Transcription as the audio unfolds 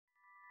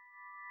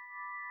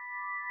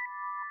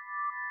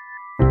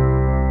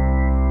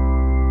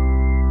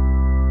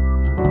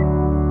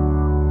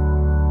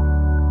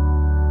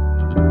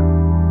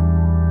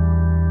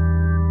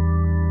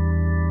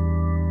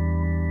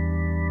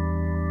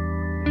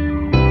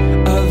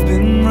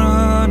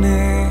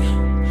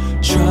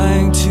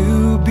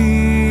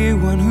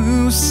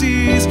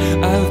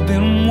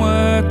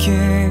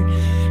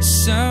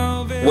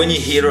When you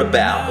hear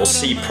about or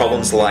see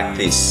problems like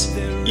this,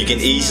 you can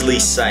easily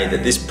say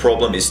that this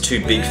problem is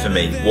too big for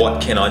me, what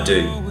can I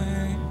do?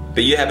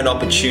 But you have an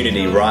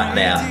opportunity right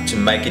now to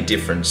make a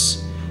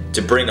difference,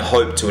 to bring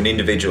hope to an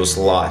individual's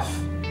life.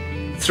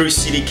 Through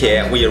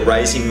CityCare, we are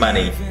raising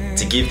money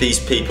to give these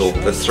people,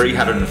 the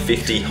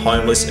 350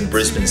 homeless in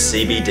Brisbane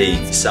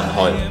CBD, some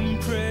hope.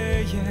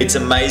 It's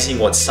amazing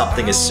what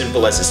something as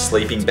simple as a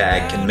sleeping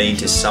bag can mean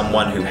to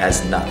someone who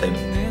has nothing.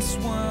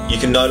 You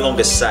can no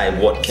longer say,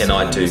 what can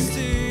I do?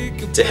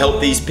 To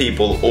help these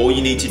people, all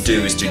you need to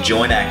do is to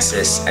join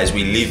Access as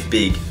we live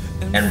big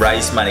and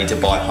raise money to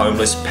buy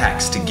homeless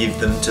packs to give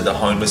them to the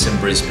homeless in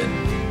Brisbane.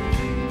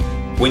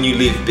 When you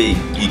live big,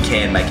 you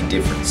can make a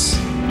difference.